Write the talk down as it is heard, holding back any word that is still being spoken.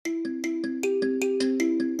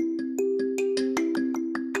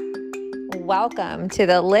Welcome to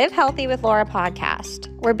the Live Healthy with Laura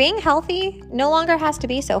podcast, where being healthy no longer has to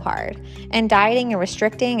be so hard, and dieting and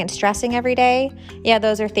restricting and stressing every day, yeah,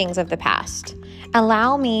 those are things of the past.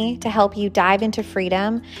 Allow me to help you dive into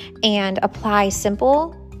freedom and apply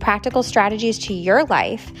simple, practical strategies to your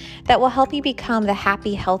life that will help you become the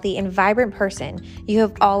happy, healthy, and vibrant person you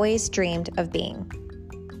have always dreamed of being.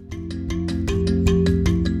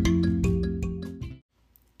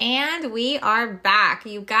 And we are back,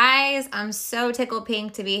 you guys. I'm so tickled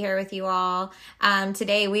pink to be here with you all.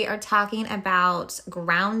 Today we are talking about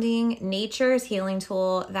grounding, nature's healing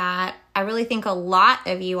tool that I really think a lot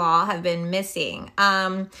of you all have been missing.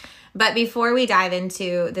 But before we dive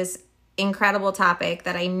into this incredible topic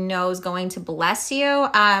that I know is going to bless you,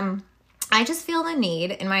 I just feel the need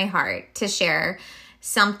in my heart to share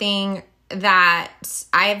something that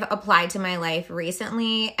I've applied to my life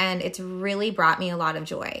recently, and it's really brought me a lot of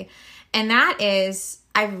joy. And that is,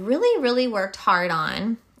 I've really worked hard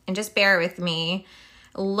on, and just bear with me,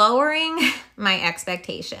 lowering my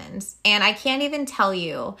expectations. And I can't even tell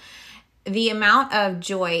you the amount of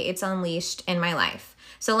joy it's unleashed in my life.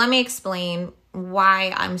 So let me explain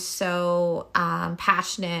why I'm so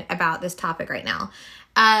passionate about this topic right now.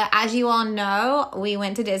 As you all know, we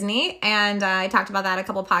went to Disney, and I talked about that a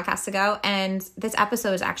couple podcasts ago, and this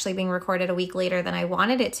episode is actually being recorded a week later than I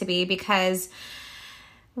wanted it to be because,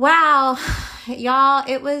 wow, y'all,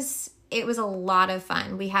 it was a lot of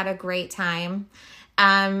fun. We had a great time.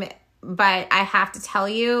 But I have to tell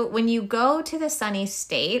you, when you go to the sunny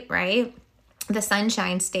state, right, the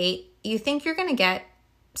sunshine state, you think you're going to get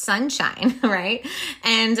sunshine, right?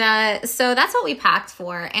 And so that's what we packed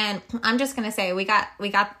for. And I'm just gonna say we got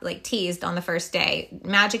like teased on the first day.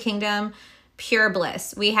 Magic Kingdom, pure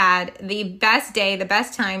bliss. We had the best day, the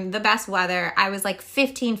best time, the best weather. I was like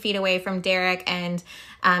 15 feet away from Derek and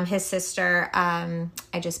his sister. I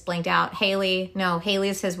just blanked out.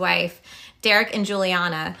 Haley's his wife. Derek and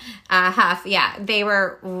Juliana Huff. Yeah, they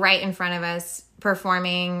were right in front of us,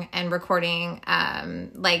 performing and recording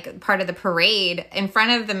like part of the parade in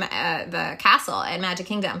front of the castle at Magic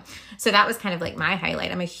Kingdom. So that was kind of like my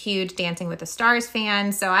highlight. I'm a huge Dancing with the Stars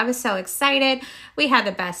fan, so I was so excited. We had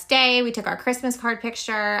the best day. We took our Christmas card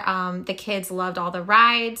picture. The kids loved all the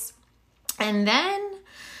rides. And then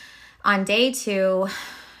on day two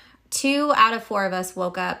out of 4 of us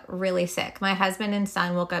woke up really sick. My husband and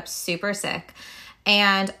son woke up super sick.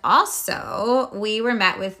 And also, we were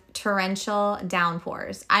met with torrential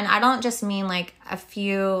downpours. And I don't just mean like a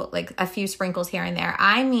few sprinkles here and there.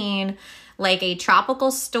 I mean like a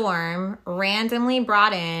tropical storm randomly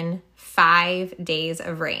brought in 5 days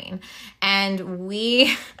of rain. And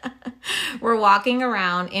we were walking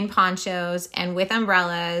around in ponchos and with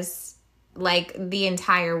umbrellas like the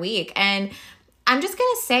entire week. And I'm just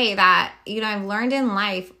going to say that, I've learned in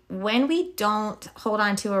life, when we don't hold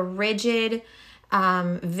on to a rigid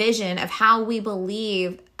vision of how we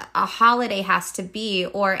believe a holiday has to be,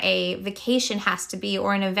 or a vacation has to be,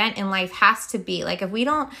 or an event in life has to be. Like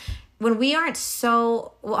when we aren't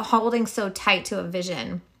so holding so tight to a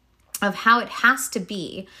vision of how it has to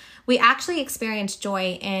be, we actually experience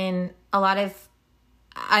joy in a lot of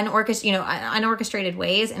unorchestrated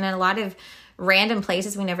ways, and in a lot of random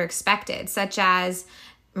places we never expected, such as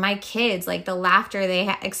my kids, like the laughter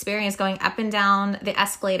they experienced going up and down the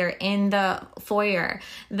escalator in the foyer,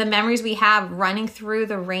 the memories we have running through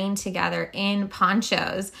the rain together in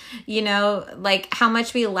ponchos, like how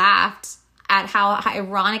much we laughed at how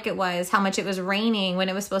ironic it was, how much it was raining when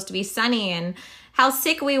it was supposed to be sunny, and how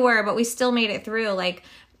sick we were, but we still made it through. Like,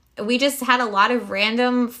 we just had a lot of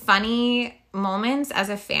random funny moments as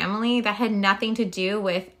a family that had nothing to do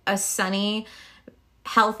with a sunny,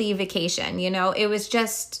 healthy vacation. It was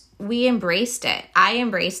just, we embraced it. I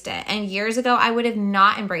embraced it. And years ago, I would have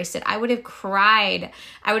not embraced it. I would have cried.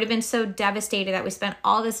 I would have been so devastated that we spent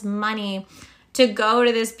all this money to go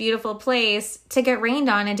to this beautiful place to get rained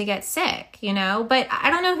on and to get sick, But I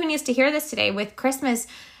don't know who needs to hear this today. With Christmas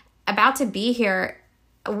about to be here,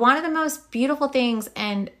 one of the most beautiful things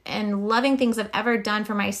and loving things I've ever done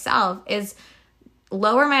for myself is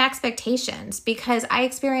lower my expectations, because I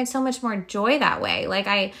experience so much more joy that way. Like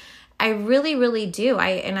I really do.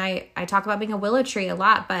 I talk about being a willow tree a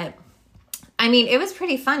lot, but I mean, it was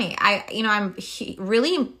pretty funny. I'm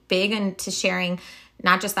really big into sharing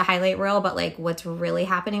not just the highlight reel, but like what's really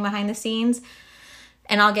happening behind the scenes.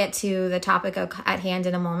 And I'll get to the topic at hand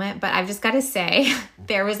in a moment, but I've just got to say,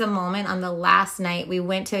 there was a moment on the last night we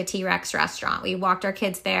went to a T-Rex restaurant. We walked our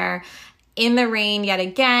kids there in the rain yet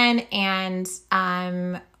again, and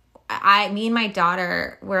me and my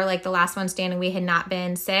daughter were like the last one standing. We had not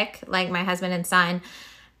been sick, like my husband and son.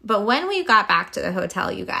 But when we got back to the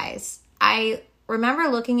hotel, you guys, I remember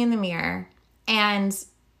looking in the mirror and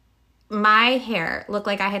my hair looked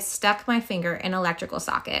like I had stuck my finger in an electrical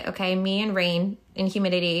socket. Okay. Me and rain and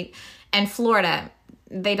humidity and Florida,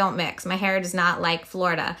 they don't mix. My hair does not like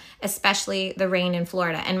Florida, especially the rain in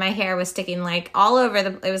Florida. And my hair was sticking like all over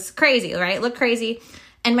it was crazy, right? It looked crazy.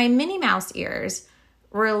 And my Minnie Mouse ears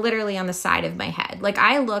were literally on the side of my head. Like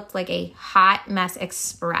I looked like a hot mess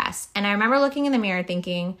express. And I remember looking in the mirror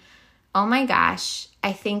thinking, oh my gosh,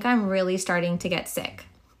 I think I'm really starting to get sick.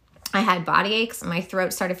 I had body aches. My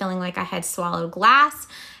throat started feeling like I had swallowed glass.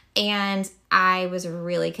 And I was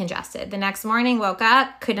really congested. The next morning, woke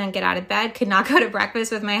up, couldn't get out of bed, could not go to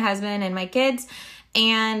breakfast with my husband and my kids.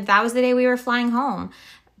 And that was the day we were flying home.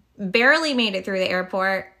 Barely made it through the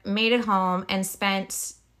airport, made it home, and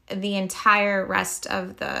spent the entire rest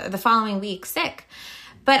of the following week sick.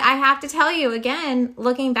 But I have to tell you again,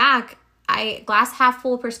 looking back, glass half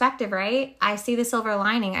full perspective, right? I see the silver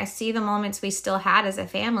lining. I see the moments we still had as a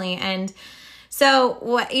family. And so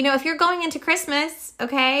what, if you're going into Christmas,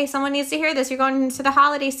 okay, someone needs to hear this. You're going into the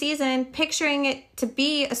holiday season, picturing it to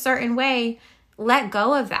be a certain way, let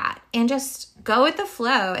go of that and just go with the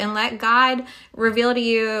flow and let God reveal to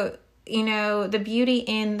you, the beauty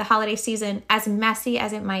in the holiday season, as messy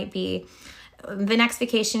as it might be. The next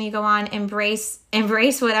vacation you go on, embrace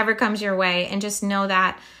whatever comes your way, and just know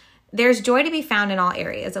that there's joy to be found in all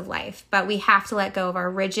areas of life, but we have to let go of our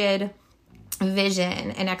rigid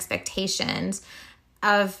vision and expectations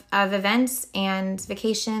of events and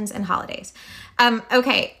vacations and holidays.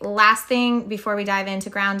 Okay, last thing before we dive into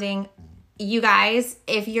grounding, you guys,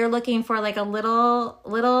 if you're looking for like a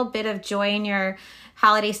little bit of joy in your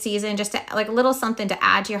holiday season, just to, like a little something to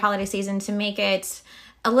add to your holiday season to make it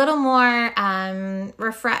a little more to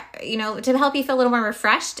help you feel a little more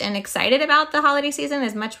refreshed and excited about the holiday season,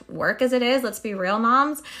 as much work as it is. Let's be real,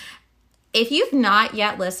 moms. If you've not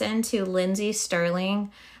yet listened to Lindsay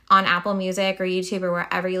Sterling on Apple Music or YouTube or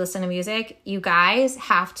wherever you listen to music, you guys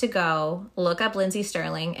have to go look up Lindsay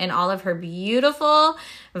Sterling and all of her beautiful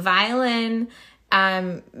violin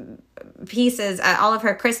pieces, all of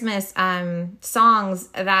her Christmas songs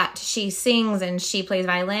that she sings and she plays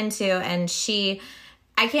violin to. And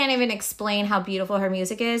I can't even explain how beautiful her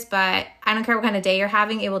music is, but I don't care what kind of day you're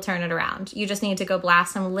having, it will turn it around. You just need to go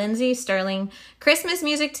blast some Lindsay Sterling Christmas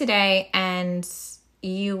music today, and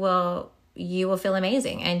you will feel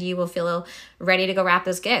amazing, and you will feel ready to go wrap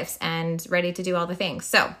those gifts and ready to do all the things.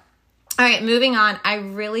 So, all right, moving on. I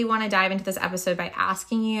really want to dive into this episode by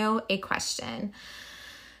asking you a question.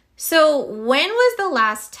 So, when was the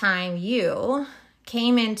last time you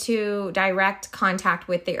came into direct contact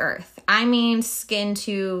with the earth? I mean, skin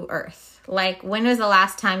to earth. Like, when was the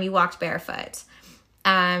last time you walked barefoot?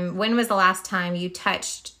 When was the last time you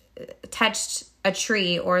touched a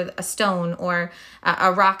tree or a stone or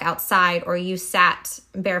a rock outside, or you sat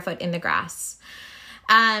barefoot in the grass?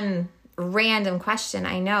 Random question,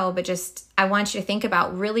 I know, but just, I want you to think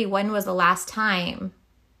about really when was the last time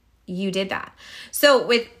you did that? So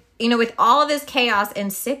with all of this chaos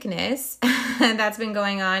and sickness that's been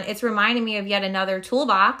going on, it's reminding me of yet another a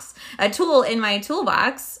tool in my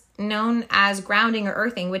toolbox known as grounding or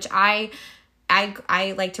earthing, which I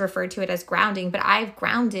like to refer to it as grounding, but I've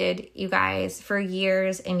grounded you guys for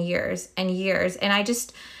years and years and years. And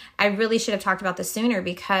I really should have talked about this sooner,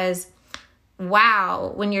 because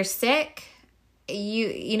wow, when you're sick,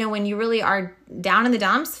 when you really are down in the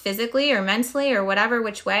dumps physically or mentally or whatever,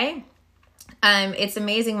 which way, it's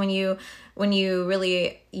amazing when you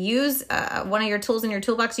really use one of your tools in your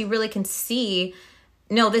toolbox, you really can see,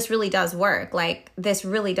 no, this really does work. Like, this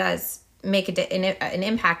really does make an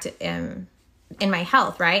impact in my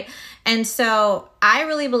health, right? And so I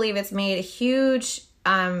really believe it's made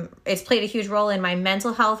it's played a huge role in my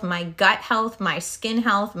mental health, my gut health, my skin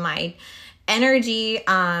health, my energy.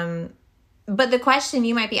 But the question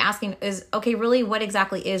you might be asking is, okay, really, what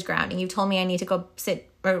exactly is grounding? You told me I need to go sit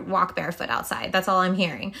or walk barefoot outside. That's all I'm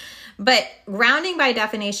hearing. But grounding by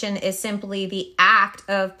definition is simply the act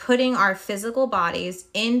of putting our physical bodies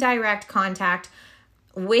in direct contact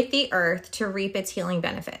with the earth to reap its healing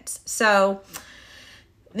benefits. So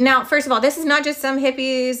now, first of all, this is not just some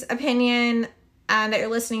hippie's opinion that you're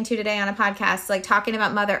listening to today on a podcast, like talking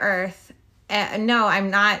about Mother Earth. No,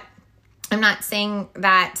 I'm not saying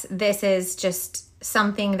that this is just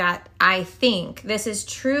something that I think. This is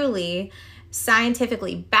truly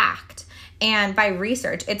scientifically backed, and by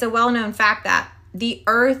research. It's a well-known fact that the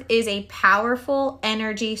earth is a powerful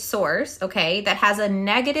energy source, okay, that has a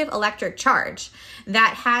negative electric charge,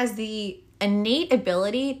 that has the innate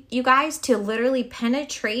ability, you guys, to literally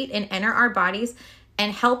penetrate and enter our bodies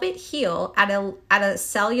and help it heal at a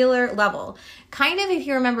cellular level. Kind of, if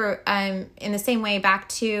you remember, in the same way back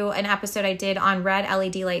to an episode I did on red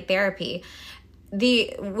LED light therapy.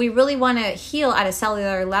 We really want to heal at a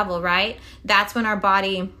cellular level, right? That's when our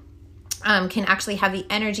body can actually have the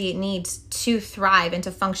energy it needs to thrive and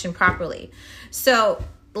to function properly. So,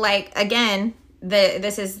 like, again,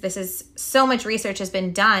 this is so much research has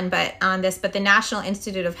been done on this, but the National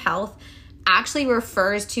Institute of Health actually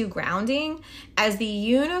refers to grounding as the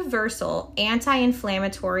universal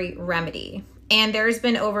anti-inflammatory remedy. And there's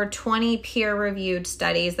been over 20 peer-reviewed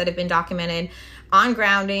studies that have been documented on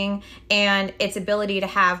grounding and its ability to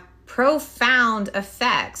have profound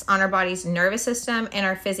effects on our body's nervous system and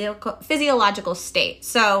our physiological state.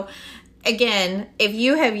 So again, if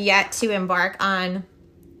you have yet to embark on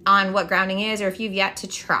what grounding is, or if you've yet to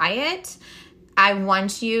try it, I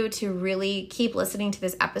want you to really keep listening to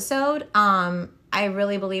this episode. I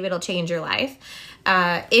really believe it'll change your life.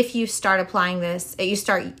 If you start applying this, you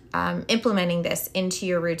start implementing this into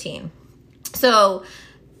your routine. So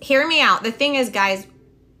hear me out. The thing is, guys,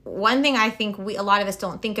 one thing I think a lot of us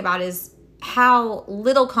don't think about is how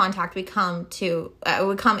little contact we come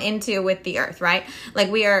into with the earth, right? Like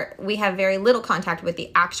we have very little contact with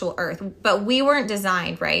the actual earth, but we weren't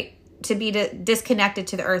designed, right, to be disconnected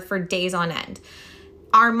to the earth for days on end.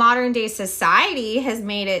 Our modern day society has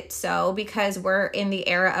made it so because we're in the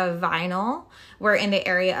era of vinyl. We're in the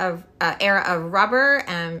era of rubber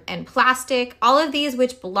and plastic, all of these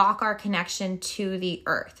which block our connection to the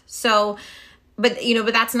earth. So, but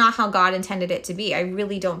that's not how God intended it to be. I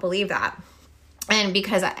really don't believe that. And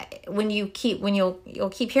because you'll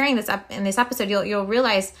keep hearing this up in this episode, you'll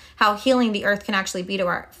realize how healing the earth can actually be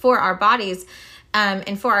for our bodies,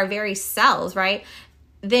 and for our very cells, right?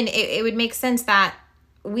 Then it would make sense that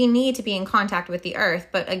we need to be in contact with the earth.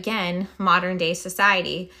 But again, modern day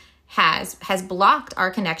society has blocked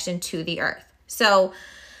our connection to the earth. So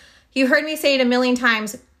you heard me say it a million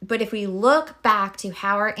times, but if we look back to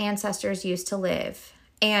how our ancestors used to live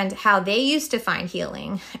and how they used to find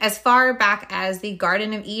healing, as far back as the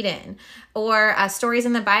Garden of Eden, or stories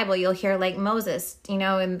in the Bible, you'll hear like Moses,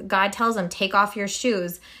 and God tells him, take off your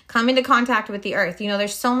shoes, come into contact with the earth.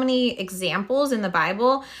 There's so many examples in the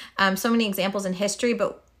Bible, so many examples in history,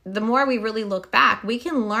 but the more we really look back, we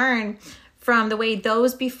can learn from the way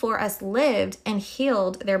those before us lived and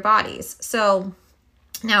healed their bodies. So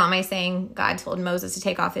now, am I saying God told Moses to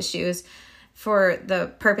take off his shoes for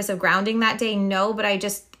the purpose of grounding that day? No, but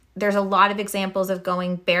there's a lot of examples of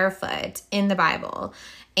going barefoot in the Bible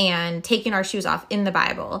and taking our shoes off in the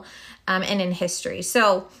Bible, and in history.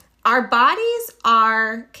 So our bodies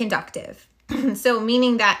are conductive. So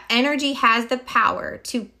meaning that energy has the power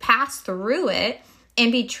to pass through it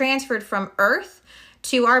and be transferred from earth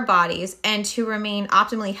to our bodies, and to remain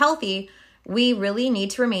optimally healthy, we really need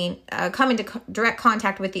to come into direct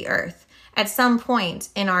contact with the earth at some point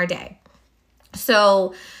in our day.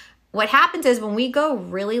 So what happens is when we go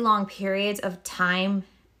really long periods of time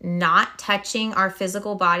not touching our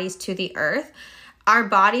physical bodies to the earth, our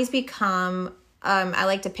bodies become, I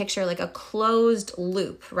like to picture like a closed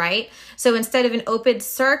loop, right? So instead of an open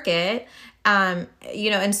circuit,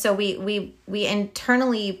 and so we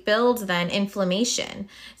internally build then inflammation.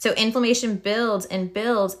 So inflammation builds and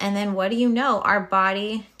builds. And then what do you know? Our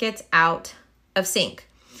body gets out of sync.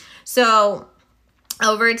 So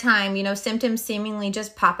over time, symptoms seemingly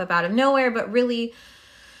just pop up out of nowhere, but really,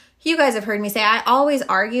 you guys have heard me say, I always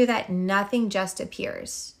argue that nothing just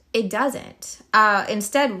appears. It doesn't.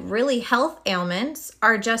 Instead, really health ailments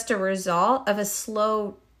are just a result of a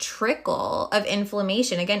slow trickle of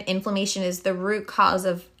inflammation. Again, inflammation is the root cause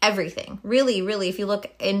of everything. Really, really, if you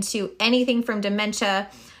look into anything from dementia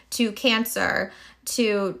to cancer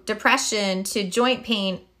to depression to joint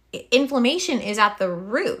pain, inflammation is at the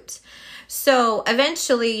root. So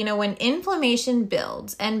eventually, when inflammation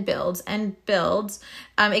builds and builds and builds,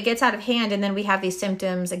 it gets out of hand, and then we have these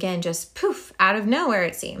symptoms again, just poof, out of nowhere,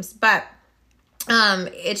 it seems. But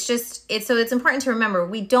it's important to remember,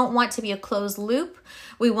 we don't want to be a closed loop.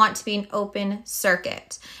 We want to be an open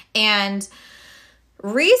circuit. And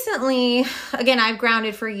recently, again, I've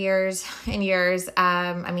grounded for years and years.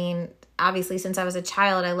 Obviously, since I was a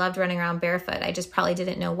child, I loved running around barefoot. I just probably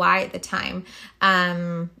didn't know why at the time.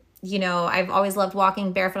 I've always loved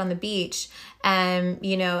walking barefoot on the beach.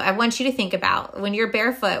 I want you to think about when you're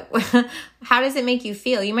barefoot, how does it make you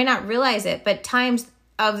feel? You may not realize it, but times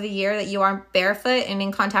of the year that you are barefoot and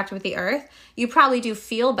in contact with the earth, you probably do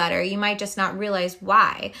feel better. You might just not realize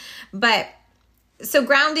why. But so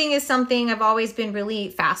grounding is something I've always been really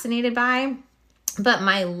fascinated by, but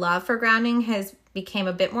my love for grounding has became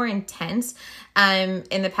a bit more intense in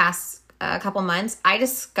the past a couple months, I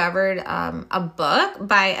discovered a book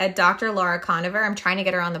by a Dr. Laura Conover. I'm trying to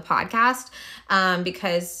get her on the podcast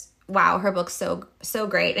because, wow, her book's so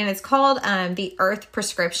great. And it's called The Earth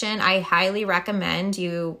Prescription. I highly recommend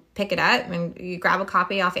you pick it up and you grab a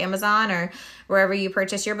copy off Amazon or wherever you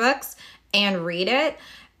purchase your books and read it,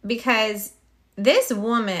 because this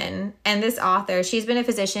woman and this author, she's been a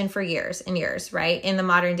physician for years and years, right, in the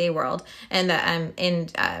modern day world, and within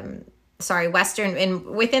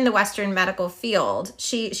the Western medical field.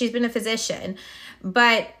 She's been a physician,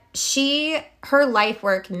 but her life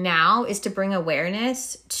work now is to bring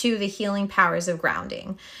awareness to the healing powers of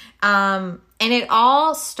grounding. And it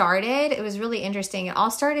was really interesting. It all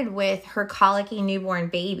started with her colicky newborn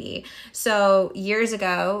baby. So years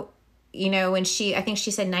ago, when I think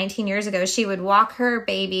she said 19 years ago, she would walk her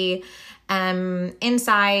baby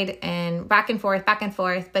inside and back and forth,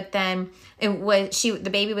 but then the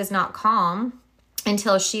baby was not calm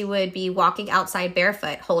until she would be walking outside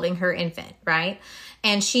barefoot holding her infant, right?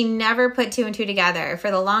 And she never put two and two together.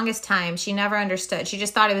 For the longest time, she never understood. She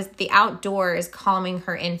just thought it was the outdoors calming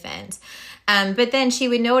her infant. But then she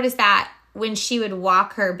would notice that when she would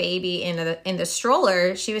walk her baby in the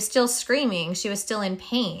stroller, she was still screaming. She was still in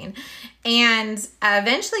pain. And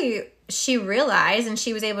eventually she realized, and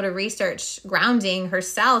she was able to research grounding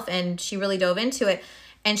herself, and she really dove into it.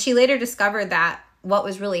 And she later discovered that what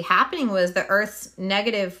was really happening was the Earth's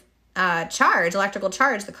negative electrical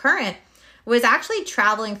charge, the current, was actually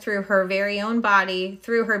traveling through her very own body,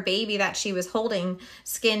 through her baby that she was holding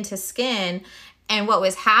skin to skin. And what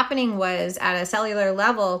was happening was, at a cellular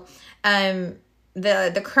level,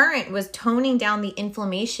 the current was toning down the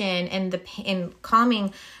inflammation and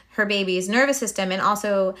calming her baby's nervous system, and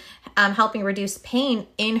also helping reduce pain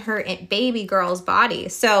in her baby girl's body.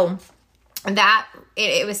 So that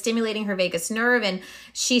it was stimulating her vagus nerve, and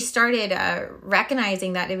she started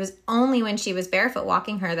recognizing that it was only when she was barefoot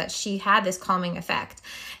walking her that she had this calming effect.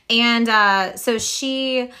 And so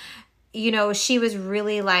she was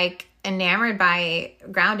really like enamored by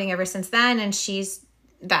grounding ever since then. And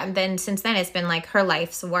since then it's been like her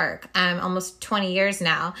life's work, almost 20 years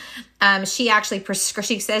now. She actually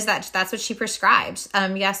she says that's what she prescribes.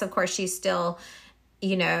 Yes, of course, she still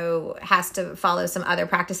has to follow some other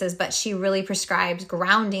practices, but she really prescribes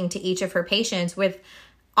grounding to each of her patients with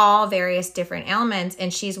all various different ailments.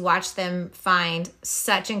 And she's watched them find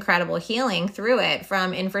such incredible healing through it,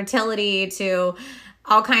 from infertility to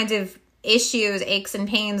all kinds of issues, aches and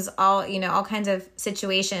pains, all kinds of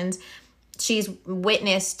situations. She's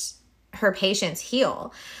witnessed her patients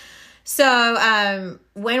heal. So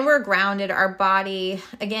when we're grounded, our body,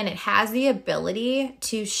 again, it has the ability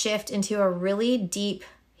to shift into a really deep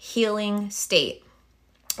healing state.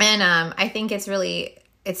 And I think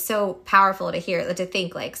it's so powerful to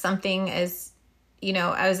think like something as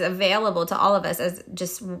available to all of us as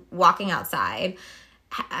just walking outside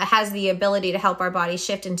has the ability to help our body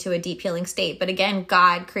shift into a deep healing state. But again,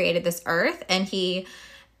 God created this earth, and he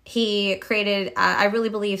created, I really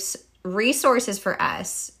believe, resources for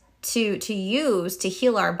us to use to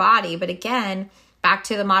heal our body. But again, back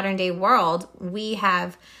to the modern day world, we've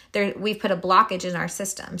put a blockage in our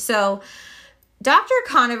system. So Dr.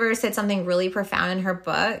 Conover said something really profound in her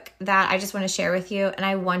book that I just want to share with you, and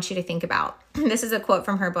I want you to think about. This is a quote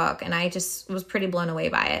from her book, and I just was pretty blown away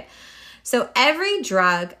by it. So every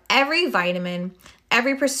drug, every vitamin,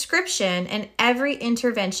 every prescription, and every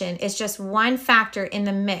intervention is just one factor in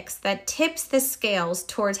the mix that tips the scales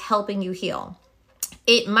towards helping you heal.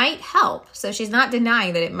 It might help. So she's not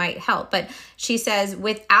denying that it might help, but she says,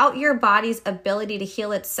 without your body's ability to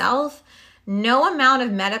heal itself, no amount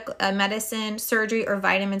of medicine, surgery, or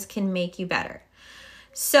vitamins can make you better.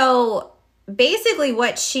 So basically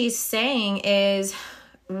what she's saying is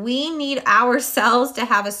we need ourselves to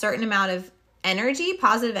have a certain amount of energy,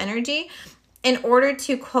 positive energy, in order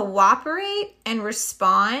to cooperate and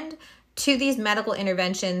respond to these medical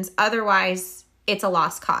interventions. Otherwise, it's a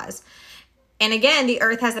lost cause. And again, the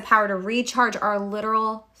earth has the power to recharge our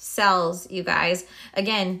literal cells, you guys.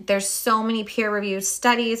 Again, there's so many peer-reviewed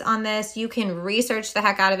studies on this. You can research the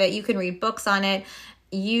heck out of it. You can read books on it.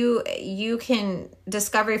 You can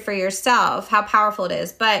discover for yourself how powerful it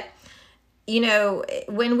is. But,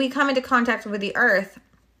 when we come into contact with the earth,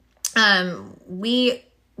 we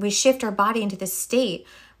shift our body into this state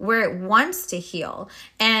where it wants to heal.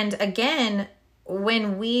 And again,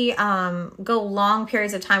 when we go long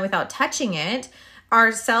periods of time without touching it,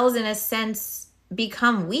 our cells, in a sense,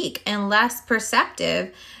 become weak and less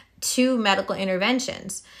perceptive to medical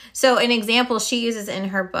interventions. So an example she uses in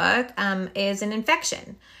her book is an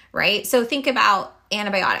infection, right? So think about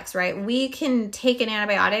antibiotics, right? We can take an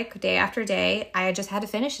antibiotic day after day. I just had to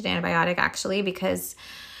finish an antibiotic actually because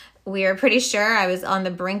we are pretty sure I was on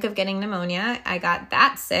the brink of getting pneumonia. I got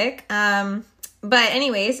that sick. But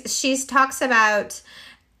anyways, she talks about,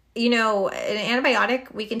 an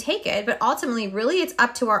antibiotic, we can take it, but ultimately really it's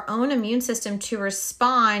up to our own immune system to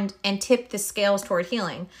respond and tip the scales toward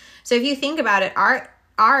healing. So if you think about it, our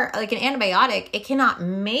like an antibiotic, it cannot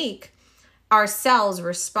make our cells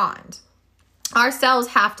respond. Our cells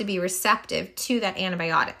have to be receptive to that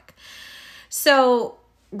antibiotic. So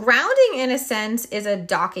grounding, in a sense, is a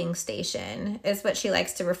docking station, is what she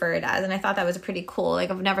likes to refer it as. And I thought that was pretty cool.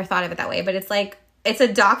 Like, I've never thought of it that way, but it's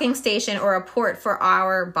a docking station or a port for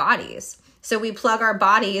our bodies. So we plug our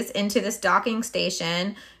bodies into this docking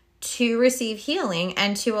station to receive healing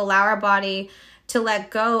and to allow our body to let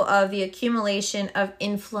go of the accumulation of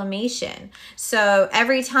inflammation. So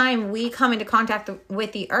every time we come into contact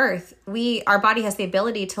with the earth, our body has the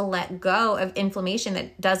ability to let go of inflammation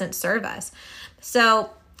that doesn't serve us. So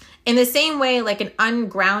in the same way, like an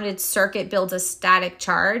ungrounded circuit builds a static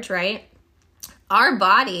charge, right? Our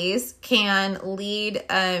bodies can lead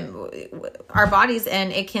our bodies,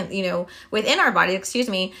 and it can, within our body,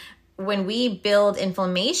 when we build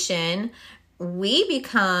inflammation, we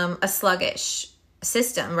become a sluggish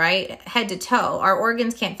system, right? Head to toe. Our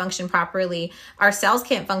organs can't function properly. Our cells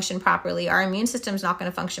can't function properly. Our immune system's not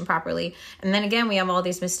going to function properly. And then again, we have all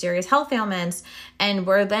these mysterious health ailments, and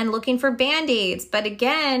we're then looking for band-aids. But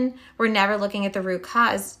again, we're never looking at the root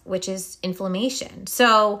cause, which is inflammation.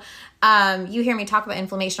 So you hear me talk about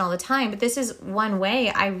inflammation all the time, but this is one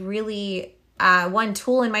way one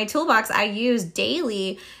tool in my toolbox I use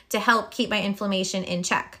daily to help keep my inflammation in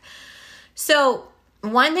check. So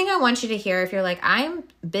one thing I want you to hear, if you're like, I'm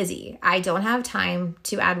busy, I don't have time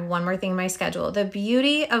to add one more thing in my schedule. The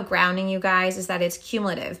beauty of grounding, you guys, is that it's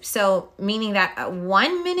cumulative. So meaning that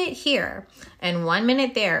 1 minute here and 1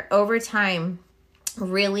 minute there over time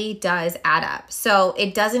really does add up. So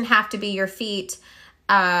it doesn't have to be your feet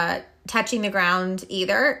touching the ground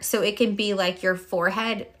either. So it can be like your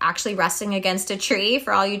forehead actually resting against a tree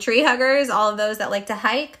for all you tree huggers, all of those that like to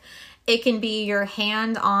hike. It can be your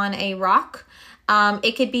hand on a rock.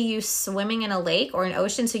 It could be you swimming in a lake or an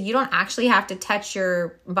ocean, so you don't actually have to touch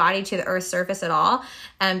your body to the earth's surface at all.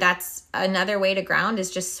 And that's another way to ground,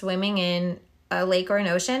 is just swimming in a lake or an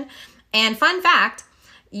ocean. And fun fact,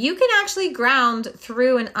 you can actually ground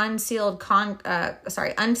through an unsealed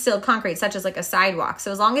concrete, such as like a sidewalk.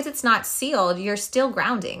 So as long as it's not sealed, you're still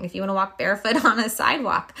grounding if you want to walk barefoot on a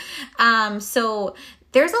sidewalk. So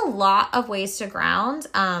there's a lot of ways to ground.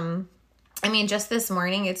 Just this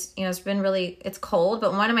morning, it's been it's cold,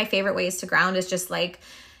 but one of my favorite ways to ground is just like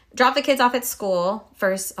drop the kids off at school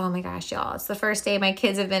first. Oh my gosh, y'all. It's the first day my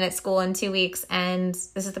kids have been at school in 2 weeks, and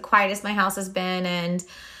this is the quietest my house has been. And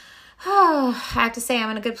I have to say, I'm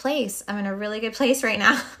in a good place. I'm in a really good place right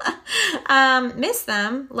now. Miss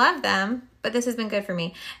them, love them, but this has been good for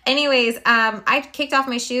me. Anyways, I kicked off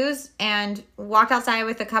my shoes and walked outside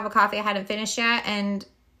with a cup of coffee I hadn't finished yet, and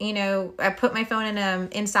I put my phone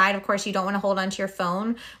inside. Of course, you don't want to hold onto your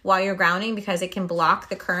phone while you're grounding because it can block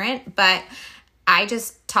the current. But I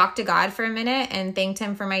just talked to God for a minute and thanked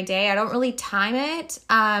him for my day. I don't really time it.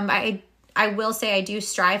 I will say I do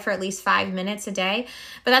strive for at least 5 minutes a day.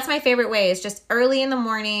 But that's my favorite way, is just early in the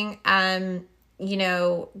morning. I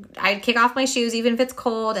kick off my shoes, even if it's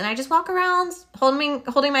cold, and I just walk around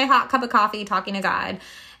holding my hot cup of coffee, talking to God.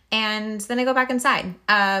 And then I go back inside.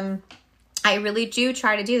 I really do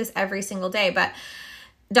try to do this every single day, but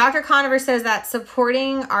Dr. Conover says that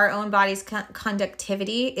supporting our own body's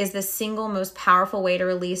conductivity is the single most powerful way to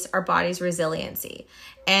release our body's resiliency.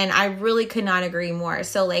 And I really could not agree more.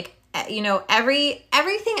 So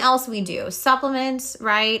everything else we do, supplements,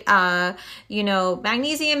 right?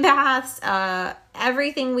 Magnesium baths,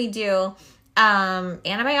 everything we do,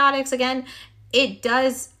 antibiotics, again, it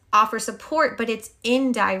does offer support, but it's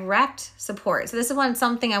indirect support. So this is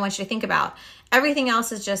something I want you to think about. Everything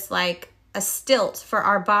else is just like a stilt for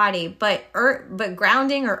our body, but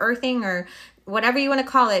grounding or earthing or whatever you want to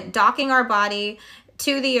call it, docking our body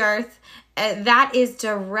to the earth, that is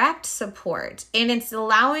direct support. And it's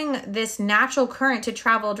allowing this natural current to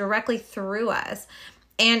travel directly through us.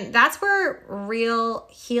 And that's where real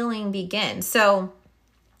healing begins. So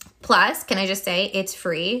plus, can I just say, it's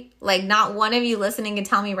free. Like, not one of you listening can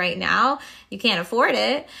tell me right now you can't afford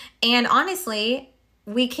it. And honestly,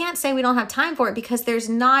 we can't say we don't have time for it, because there's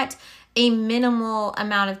not a minimal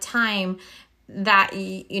amount of time that,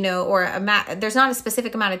 or there's not a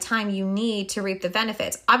specific amount of time you need to reap the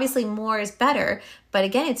benefits. Obviously, more is better, but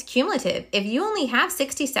again, it's cumulative. If you only have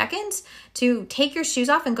 60 seconds to take your shoes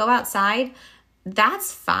off and go outside,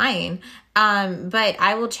 that's fine. But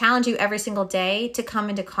I will challenge you every single day to come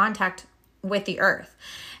into contact with the earth.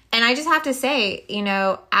 And I just have to say,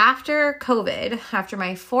 after COVID, after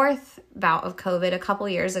my fourth bout of COVID a couple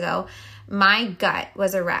years ago, my gut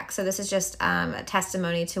was a wreck. So this is just a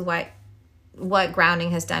testimony to what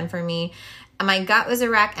grounding has done for me. My gut was a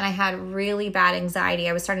wreck and I had really bad anxiety.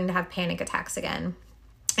 I was starting to have panic attacks again.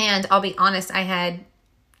 And I'll be honest, I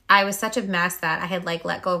was such a mess that I had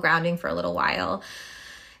let go of grounding for a little while.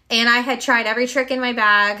 And I had tried every trick in my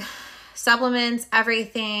bag, supplements,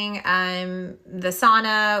 everything, the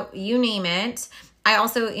sauna, you name it. I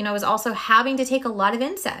also, was also having to take a lot of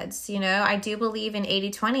NSAIDs. I do believe in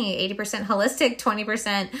 80-20, 80% holistic,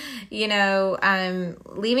 20%,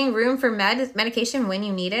 leaving room for medication when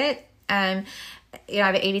you need it. I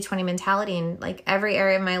have an 80-20 mentality in every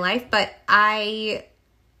area of my life, but I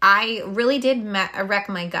really did wreck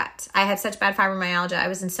my gut. I had such bad fibromyalgia. I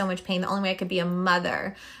was in so much pain. The only way I could be a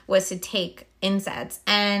mother was to take NSAIDs.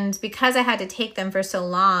 And because I had to take them for so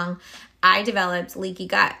long, I developed leaky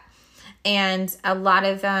gut. And a lot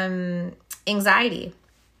of anxiety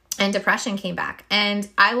and depression came back. And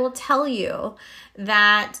I will tell you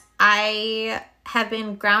that I have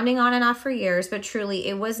been grounding on and off for years, but truly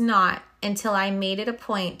it was not until I made it a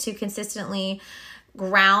point to consistently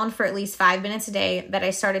ground for at least 5 minutes a day that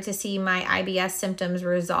I started to see my IBS symptoms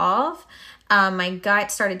resolve. My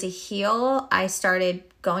gut started to heal. I started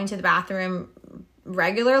going to the bathroom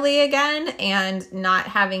regularly again and not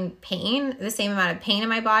having pain, the same amount of pain in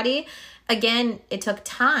my body. Again, it took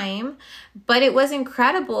time, but it was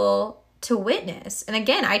incredible to witness. And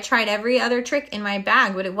again, I tried every other trick in my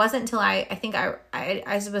bag, but it wasn't until I think I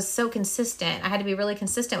was so consistent. I had to be really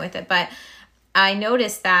consistent with it. But I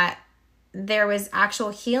noticed that there was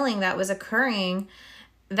actual healing that was occurring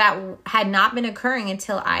that had not been occurring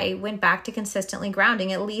until I went back to consistently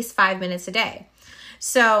grounding at least 5 minutes a day.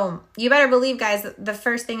 So you better believe, guys, the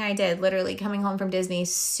first thing I did, literally coming home from Disney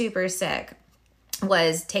super sick,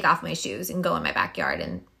 was take off my shoes and go in my backyard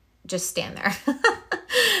and just stand there.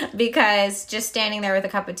 Because just standing there with a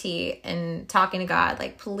cup of tea and talking to God,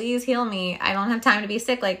 please heal me. I don't have time to be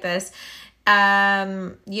sick like this.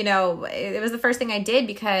 It was the first thing I did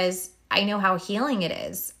because I know how healing it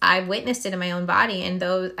is. I've witnessed it in my own body, and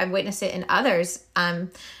I've witnessed it in others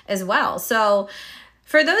as well. So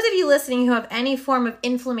for those of you listening who have any form of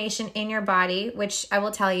inflammation in your body, which I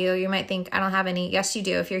will tell you, you might think I don't have any. Yes, you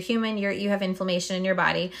do. If you're human, you have inflammation in your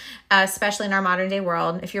body, especially in our modern day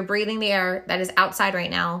world. If you're breathing the air that is outside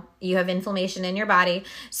right now, you have inflammation in your body.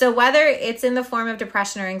 So whether it's in the form of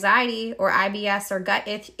depression or anxiety or IBS or gut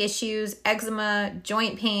issues, eczema,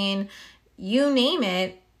 joint pain, you name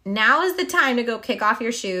it, now is the time to go kick off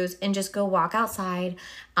your shoes and just go walk outside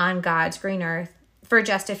on God's green earth for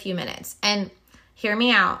just a few minutes. And hear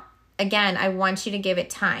me out. Again, I want you to give it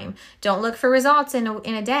time. Don't look for results in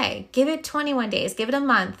a day. Give it 21 days. Give it a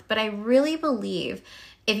month. But I really believe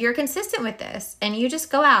if you're consistent with this and you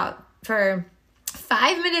just go out for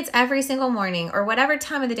 5 minutes every single morning or whatever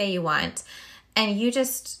time of the day you want, and you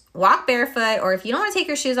just walk barefoot, or if you don't want to take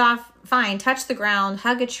your shoes off, fine, touch the ground,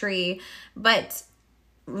 hug a tree, but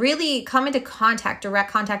really come into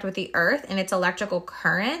direct contact with the earth and its electrical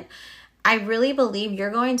current, I really believe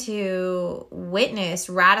you're going to witness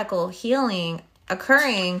radical healing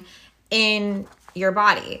occurring in your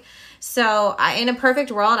body. So in a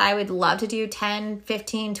perfect world, I would love to do 10,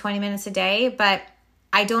 15, 20 minutes a day, but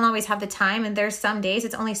I don't always have the time. And there's some days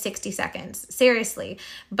it's only 60 seconds, seriously.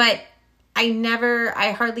 But I don't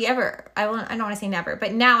want to say never,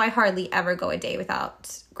 but now I hardly ever go a day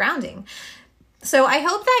without grounding. So I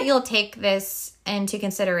hope that you'll take this into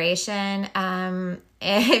consideration.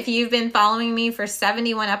 If you've been following me for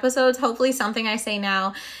 71 episodes, hopefully something I say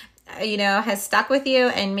now, has stuck with you,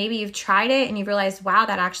 and maybe you've tried it and you've realized, wow,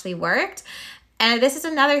 that actually worked. And this is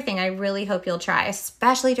another thing I really hope you'll try,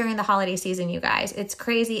 especially during the holiday season, you guys. It's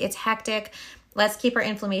crazy. It's hectic. Let's keep our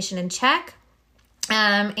inflammation in check.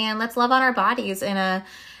 And let's love on our bodies in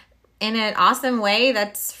an awesome way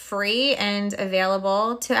that's free and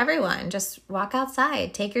available to everyone. Just walk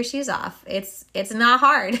outside, take your shoes off. It's not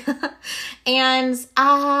hard. And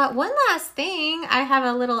one last thing, I have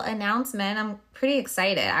a little announcement. I'm pretty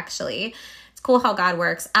excited, actually. It's cool how God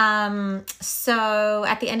works. So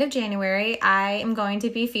at the end of January, I am going to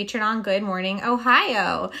be featured on Good Morning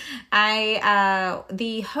Ohio.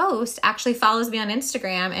 The host actually follows me on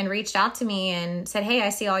Instagram and reached out to me and said, hey, I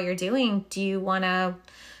see all you're doing. Do you want to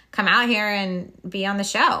come out here and be on the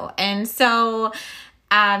show. And so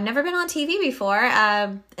I've never been on TV before.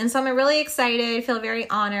 And so I'm really excited, feel very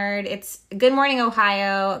honored. It's Good Morning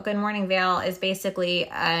Ohio. Good Morning Vail is basically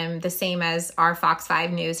the same as our Fox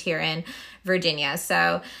 5 News here in Virginia.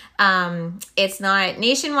 So it's not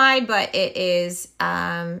nationwide, but it is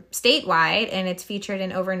statewide, and it's featured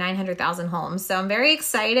in over 900,000 homes. So I'm very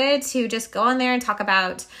excited to just go on there and talk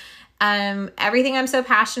about everything I'm so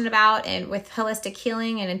passionate about, and with holistic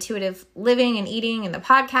healing and intuitive living and eating and the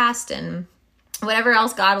podcast and whatever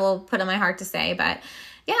else God will put on my heart to say. But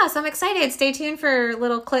yeah, so I'm excited. Stay tuned for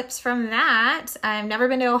little clips from that. I've never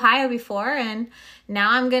been to Ohio before, and now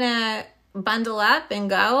I'm going to bundle up and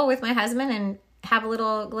go with my husband and have a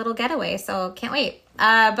little getaway. So can't wait.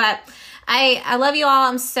 But I love you all.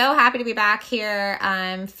 I'm so happy to be back here.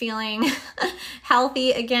 I'm feeling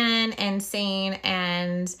healthy again and sane,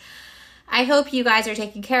 and I hope you guys are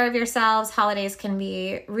taking care of yourselves. Holidays can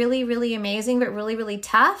be really, really amazing, but really, really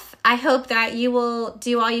tough. I hope that you will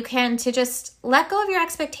do all you can to just let go of your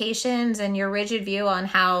expectations and your rigid view on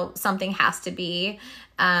how something has to be.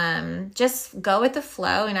 Just go with the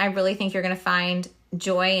flow. And I really think you're going to find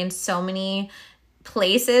joy in so many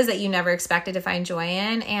places that you never expected to find joy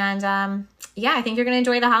in. And I think you're going to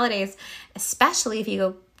enjoy the holidays, especially if you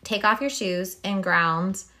go take off your shoes and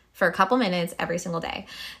ground for a couple minutes every single day.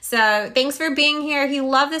 So thanks for being here. If you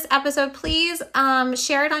love this episode, please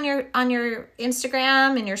share it on your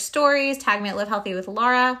Instagram and your stories. Tag me at Live Healthy with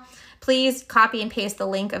Laura. Please copy and paste the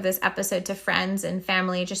link of this episode to friends and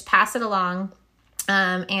family. Just pass it along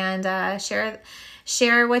and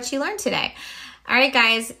share what you learned today. All right,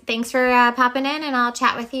 guys. Thanks for popping in, and I'll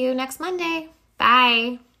chat with you next Monday.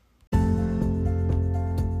 Bye.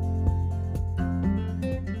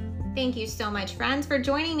 Thank you so much, friends, for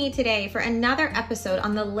joining me today for another episode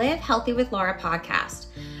on the Live Healthy with Laura podcast.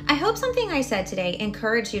 I hope something I said today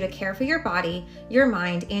encouraged you to care for your body, your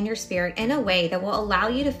mind, and your spirit in a way that will allow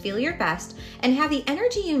you to feel your best and have the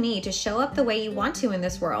energy you need to show up the way you want to in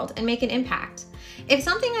this world and make an impact. If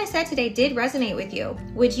something I said today did resonate with you,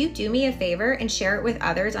 would you do me a favor and share it with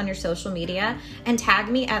others on your social media and tag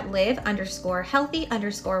me at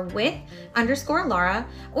live_healthy_with_Laura,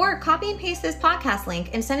 or copy and paste this podcast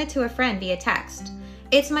link and send it to a friend via text.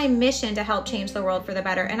 It's my mission to help change the world for the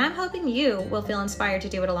better, and I'm hoping you will feel inspired to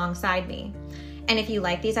do it alongside me. And if you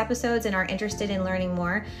like these episodes and are interested in learning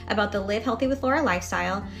more about the Live Healthy with Laura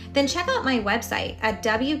lifestyle, then check out my website at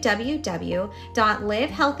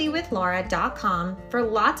www.livehealthywithlaura.com for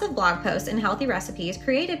lots of blog posts and healthy recipes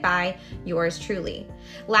created by yours truly.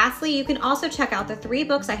 Lastly, you can also check out the 3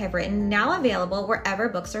 books I have written, now available wherever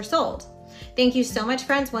books are sold. Thank you so much,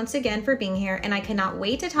 friends, once again for being here, and I cannot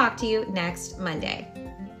wait to talk to you next Monday.